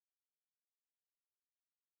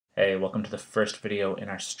Hey, welcome to the first video in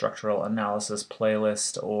our structural analysis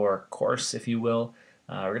playlist, or course if you will.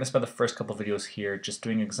 We're going to spend the first couple videos here just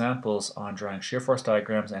doing examples on drawing shear force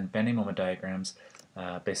diagrams and bending moment diagrams.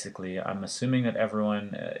 Basically, I'm assuming that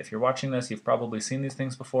everyone, if you're watching this, you've probably seen these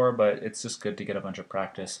things before, but it's just good to get a bunch of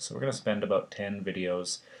practice. So we're going to spend about 10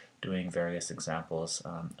 videos doing various examples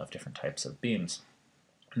of different types of beams.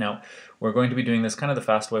 Now, we're going to be doing this kind of the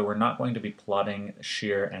fast way. We're not going to be plotting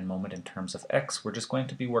shear and moment in terms of x. We're just going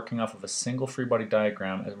to be working off of a single free body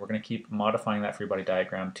diagram, and we're going to keep modifying that free body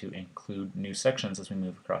diagram to include new sections as we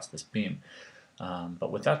move across this beam. But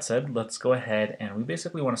with that said, let's go ahead and we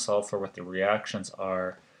basically want to solve for what the reactions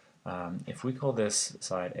are. If we call this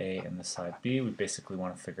side A and this side B, we basically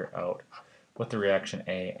want to figure out what the reaction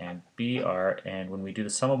A and B are, and when we do the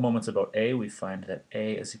sum of moments about A, we find that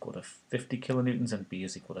A is equal to 50 kilonewtons and B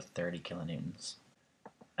is equal to 30 kilonewtons.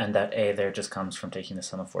 And that A there just comes from taking the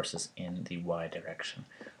sum of forces in the y direction.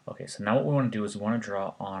 Okay, so now what we want to do is we want to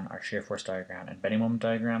draw on our shear force diagram and bending moment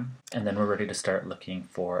diagram, and then we're ready to start looking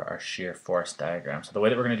for our shear force diagram. So the way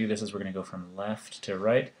that we're going to do this is we're going to go from left to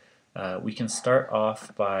right. We can start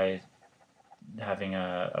off by having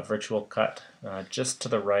a virtual cut just to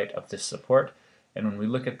the right of this support, and when we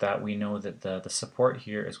look at that, we know that the support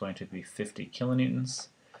here is going to be 50 kilonewtons.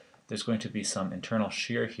 There's going to be some internal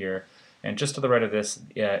shear here, and just to the right of this,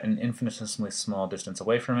 an infinitesimally small distance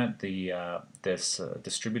away from it, this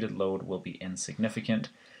distributed load will be insignificant.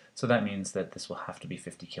 So that means that this will have to be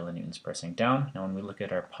 50 kilonewtons pressing down. Now when we look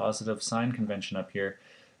at our positive sign convention up here,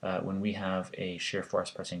 when we have a shear force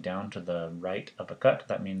pressing down to the right of a cut,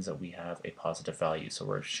 that means that we have a positive value. So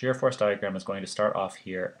our shear force diagram is going to start off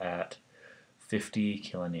here at 50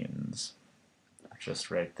 kilonewtons, just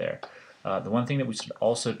right there. The one thing that we should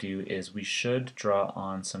also do is we should draw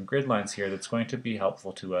on some grid lines here that's going to be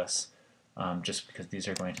helpful to us, just because these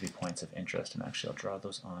are going to be points of interest. And actually I'll draw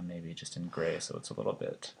those on maybe just in gray so it's a little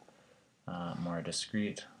bit more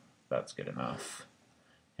discrete. That's good enough.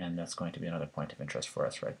 And that's going to be another point of interest for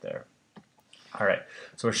us right there. Alright,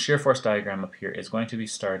 so our shear force diagram up here is going to be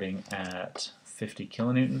starting at 50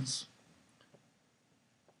 kilonewtons.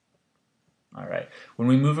 Alright, when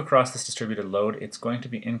we move across this distributed load, it's going to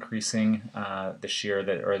be increasing the shear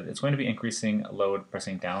it's going to be increasing load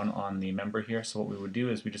pressing down on the member here. So what we would do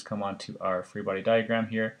is we just come onto our free body diagram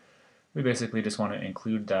here. We basically just want to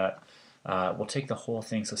include that. We'll take the whole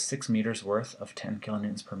thing, so 6 meters worth of 10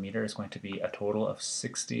 kilonewtons per meter is going to be a total of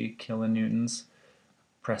 60 kilonewtons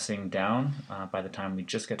pressing down by the time we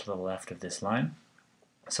just get to the left of this line.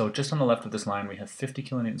 So just on the left of this line we have 50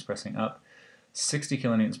 kilonewtons pressing up, 60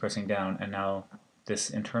 kilonewtons pressing down, and now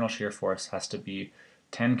this internal shear force has to be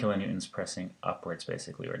 10 kilonewtons pressing upwards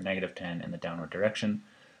basically, or negative 10 in the downward direction.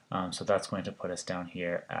 So that's going to put us down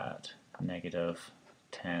here at negative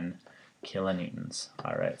 10 kilonewtons.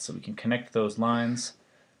 Alright, so we can connect those lines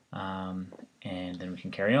and then we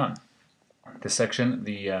can carry on. This section,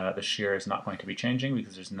 the shear is not going to be changing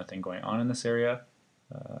because there's nothing going on in this area.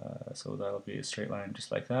 So that'll be a straight line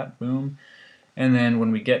just like that, boom. And then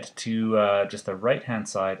when we get to just the right hand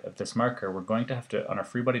side of this marker, we're going to have to, on our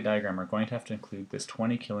free body diagram, we're going to have to include this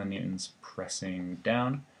 20 kilonewtons pressing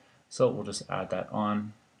down. So we'll just add that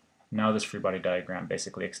on. Now this free body diagram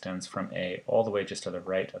basically extends from A all the way just to the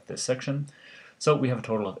right of this section. So we have a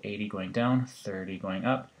total of 80 going down, 30 going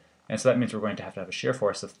up, and so that means we're going to have a shear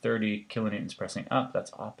force of 30 kilonewtons pressing up.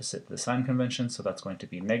 That's opposite the sign convention, so that's going to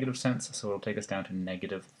be negative sense, so it'll take us down to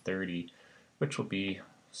negative 30, which will be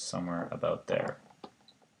somewhere about there.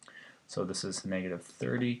 So this is negative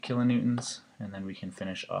 30 kilonewtons, and then we can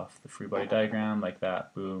finish off the free body diagram like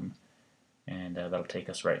that, boom, and that'll take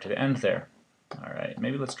us right to the end there. Alright,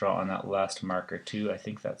 maybe let's draw on that last marker too. I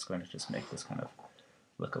think that's going to just make this kind of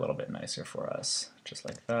look a little bit nicer for us. Just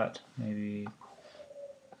like that, maybe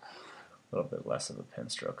a little bit less of a pen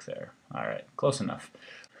stroke there. Alright, close enough.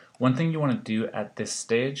 One thing you want to do at this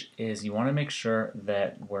stage is you want to make sure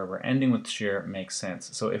that where we're ending with shear makes sense.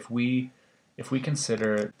 So if we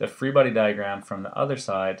consider the free body diagram from the other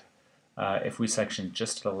side, if we section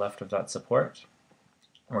just to the left of that support,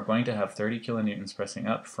 we're going to have 30 kilonewtons pressing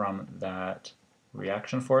up from that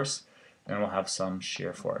reaction force, and we'll have some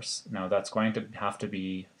shear force. Now that's going to have to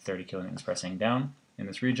be 30 kilonewtons pressing down in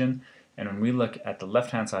this region, and when we look at the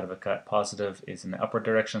left hand side of a cut, positive is in the upward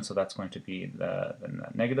direction, so that's going to be the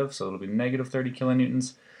negative, so it'll be negative 30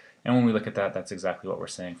 kilonewtons, and when we look at that, that's exactly what we're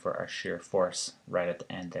saying for our shear force right at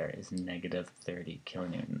the end there is negative 30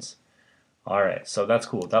 kilonewtons. Alright, so that's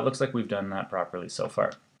cool. That looks like we've done that properly so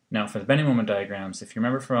far. Now for the bending moment diagrams, if you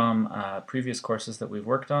remember from previous courses that we've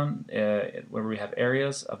worked on, where we have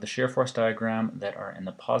areas of the shear force diagram that are in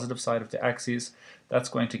the positive side of the axes, that's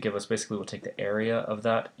going to give us, basically we'll take the area of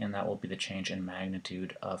that, and that will be the change in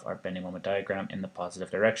magnitude of our bending moment diagram in the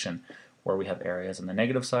positive direction. Where we have areas on the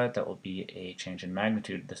negative side, that will be a change in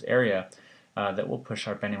magnitude, this area, that will push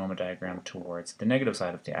our bending moment diagram towards the negative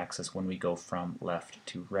side of the axis when we go from left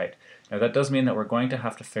to right. Now that does mean that we're going to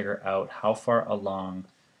have to figure out how far along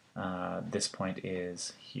this point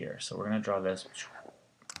is here. So we're going to draw this.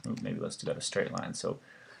 Ooh, maybe let's do that a straight line. So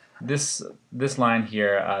this line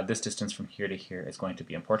here, this distance from here to here is going to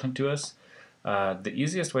be important to us. The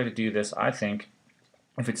easiest way to do this, I think,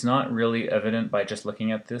 if it's not really evident by just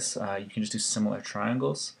looking at this, you can just do similar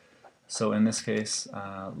triangles. So in this case,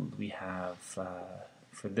 we have,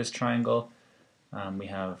 for this triangle, we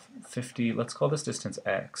have 50, let's call this distance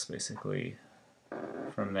x, basically,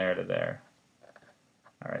 from there to there.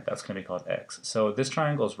 Alright, that's going to be called x. So this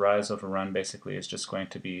triangle's rise over run basically is just going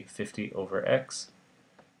to be 50 over x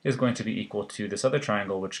is going to be equal to this other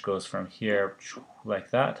triangle, which goes from here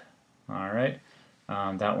like that. Alright,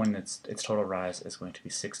 that one, its total rise is going to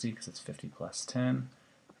be 60 because it's 50 plus 10.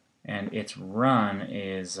 And its run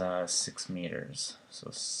is 6 meters.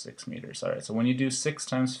 So 6 meters. Alright, so when you do 6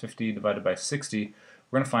 times 50 divided by 60,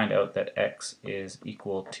 we're going to find out that x is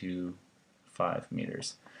equal to 5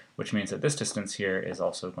 meters. Which means that this distance here is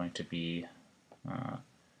also going to be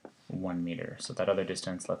 1 meter. So that other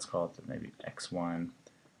distance, let's call it maybe x1,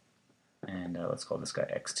 and let's call this guy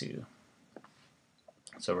x2.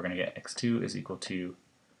 So we're going to get x2 is equal to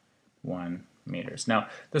 1 meters. Now,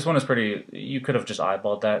 this one is pretty, you could have just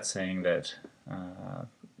eyeballed that, saying that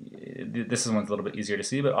this one's a little bit easier to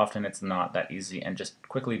see, but often it's not that easy, and just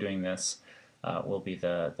quickly doing this will be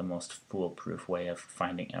the most foolproof way of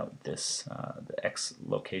finding out this the x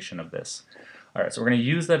location of this. Alright, so we're going to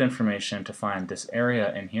use that information to find this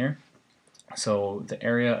area in here. So the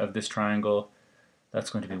area of this triangle,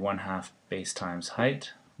 that's going to be 1/2 base times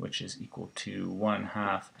height, which is equal to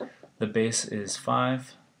 1/2. The base is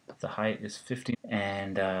 5, the height is 50,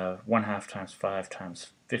 and 1/2 times 5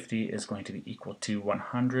 times 50 is going to be equal to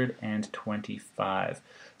 125.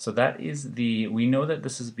 So that is we know that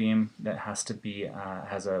this is a beam that has to be,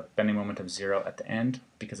 has a bending moment of 0 at the end,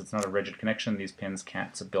 because it's not a rigid connection. These pins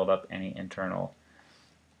can't build up any internal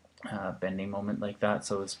bending moment like that.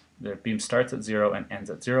 So the beam starts at 0 and ends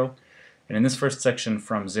at 0. And in this first section,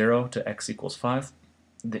 from 0 to x equals 5,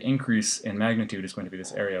 the increase in magnitude is going to be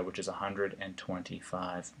this area, which is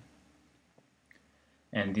 125.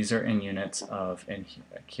 And these are in units of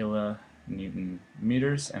kilonewton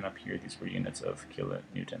meters, and up here these were units of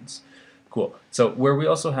kilonewtons. Cool. So where we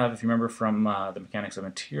also have, if you remember from the Mechanics of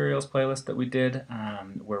Materials playlist that we did,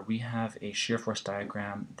 where we have a shear force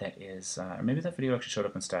diagram that is, or maybe that video actually showed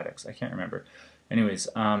up in statics, I can't remember. Anyways,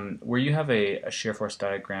 where you have a shear force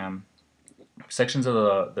diagram, sections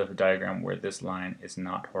of the diagram where this line is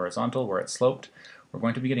not horizontal, where it's sloped, we're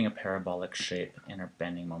going to be getting a parabolic shape in our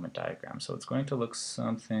bending moment diagram. So it's going to look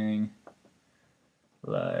something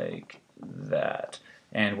like that.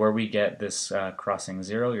 And where we get this crossing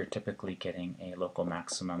 0, you're typically getting a local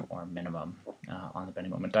maximum or minimum on the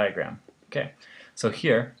bending moment diagram. Okay, so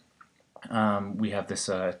here we have this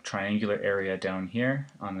triangular area down here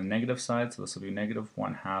on the negative side, so this will be negative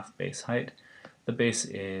 1/2 base height. The base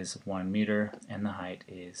is 1 meter and the height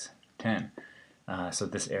is 10. So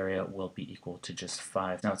this area will be equal to just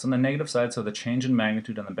 5. Now it's on the negative side, so the change in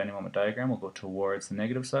magnitude on the bending moment diagram will go towards the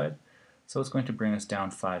negative side. So it's going to bring us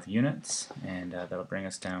down 5 units, and that'll bring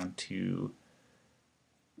us down to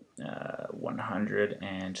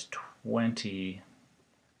 120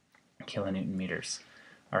 kilonewton meters.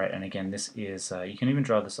 Alright, and again, this is, you can even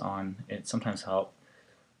draw this on, it sometimes helps.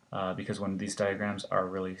 Because when these diagrams are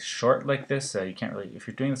really short like this, you can't really, if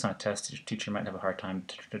you're doing this on a test, your teacher might have a hard time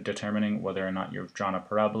determining whether or not you've drawn a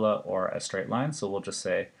parabola or a straight line, so we'll just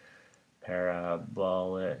say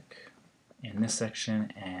parabolic in this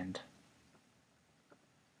section and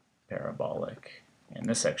parabolic in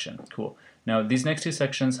this section. Cool. Now these next two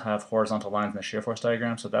sections have horizontal lines in the shear force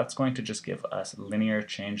diagram, so that's going to just give us linear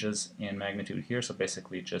changes in magnitude here, so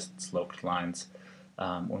basically just sloped lines.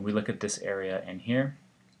 When we look at this area in here,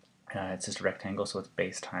 it's just a rectangle, so it's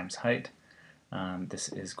base times height. This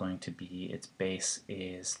is going to be, its base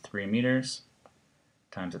is 3 meters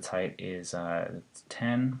times its height is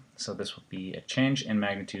 10, so this will be a change in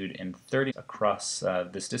magnitude in 30 across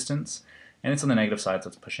this distance, and it's on the negative side, so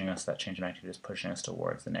it's pushing us, that change in magnitude is pushing us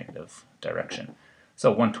towards the negative direction. So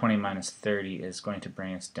 120 minus 30 is going to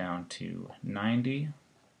bring us down to 90,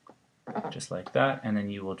 just like that, and then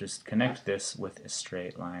you will just connect this with a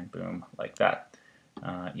straight line, boom, like that.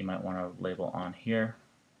 you might want to label on here.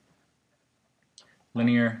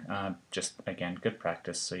 Linear, just again, good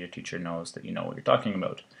practice so your teacher knows that you know what you're talking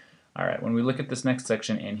about. Alright, when we look at this next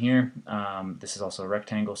section in here, this is also a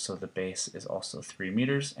rectangle, so the base is also 3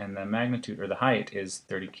 meters, and the magnitude, or the height, is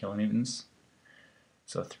 30 kilonewtons.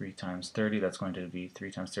 So 3 times 30, that's going to be 3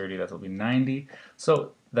 times 30, that will be 90.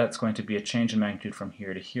 So that's going to be a change in magnitude from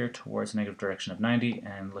here to here towards the negative direction of 90,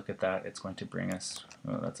 and look at that, it's going to bring us,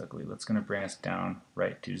 oh that's ugly, that's going to bring us down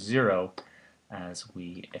right to 0 as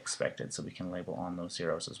we expected, so we can label on those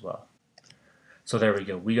zeros as well. So there we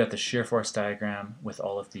go, we got the shear force diagram with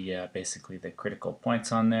all of the basically the critical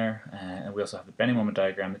points on there, and we also have the bending moment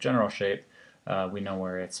diagram, the general shape. We know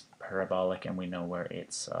where it's parabolic and we know where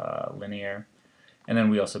it's linear. And then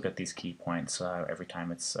we also get these key points every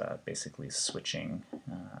time it's basically switching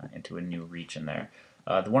into a new region there.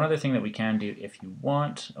 The one other thing that we can do if you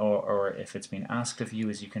want, or if it's being asked of you,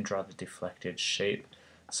 is you can draw the deflected shape.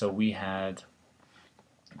 So we had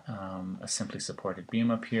a simply supported beam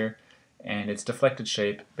up here, and its deflected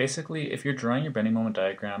shape, basically if you're drawing your bending moment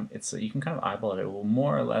diagram, it's you can kind of eyeball it. It will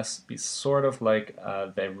more or less be sort of like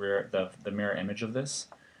the mirror image of this.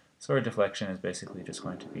 So our deflection is basically just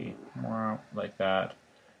going to be more like that.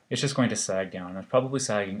 It's just going to sag down. It's probably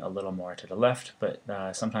sagging a little more to the left, but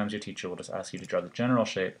sometimes your teacher will just ask you to draw the general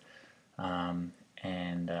shape, and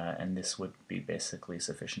this would be basically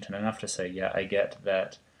sufficient and enough to say, yeah, I get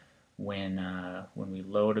that when we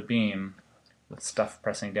load a beam with stuff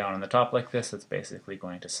pressing down on the top like this, it's basically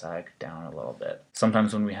going to sag down a little bit.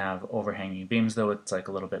 Sometimes when we have overhanging beams, though, it's like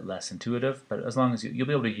a little bit less intuitive, but as long as you'll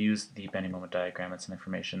be able to use the bending moment diagram and some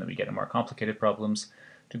information that we get in more complicated problems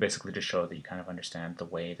to basically just show that you kind of understand the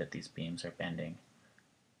way that these beams are bending.